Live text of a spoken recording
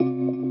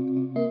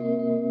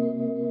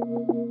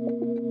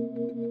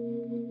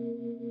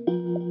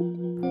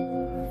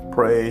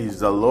Praise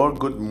the Lord.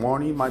 Good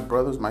morning, my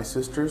brothers, my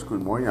sisters.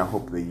 Good morning. I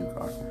hope that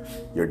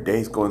your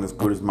day's going as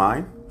good as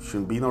mine.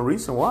 Shouldn't be no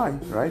reason why,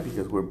 right?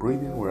 Because we're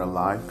breathing, we're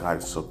alive. God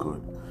is so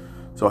good.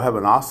 So have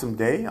an awesome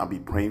day. I'll be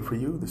praying for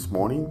you this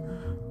morning.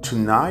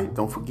 Tonight,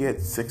 don't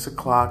forget, 6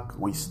 o'clock,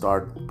 we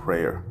start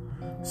prayer.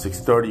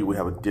 6:30, we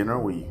have a dinner.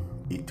 We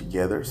eat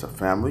together. It's a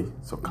family,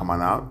 so come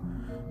on out.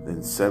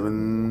 Then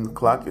 7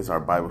 o'clock is our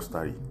Bible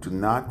study. Do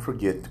not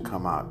forget to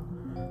come out.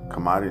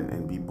 Come out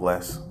and be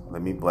blessed.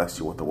 Let me bless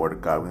you with the Word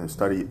of God. We're going to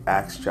study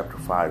Acts chapter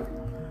 5,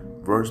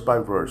 verse by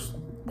verse,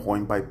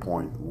 point by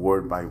point,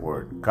 word by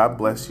word. God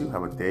bless you.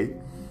 Have a day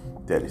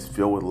that is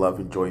filled with love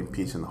and joy and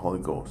peace in the Holy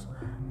Ghost.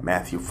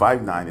 Matthew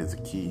 5:9 is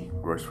the key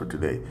verse for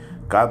today.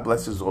 God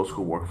blesses those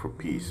who work for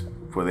peace,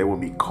 for they will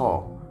be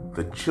called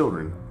the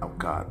children of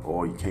God.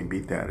 Oh, you can't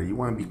beat that. You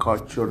want to be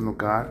called children of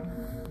God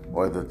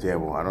or the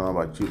devil? I don't know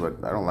about you,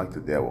 but I don't like the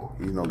devil.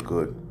 He's no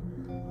good.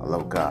 I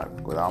love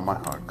God with all my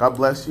heart. God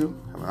bless you.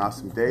 Have an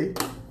awesome day.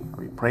 I'll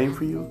be praying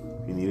for you.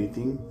 If you need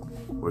anything,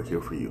 we're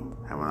here for you.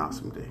 Have an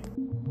awesome day.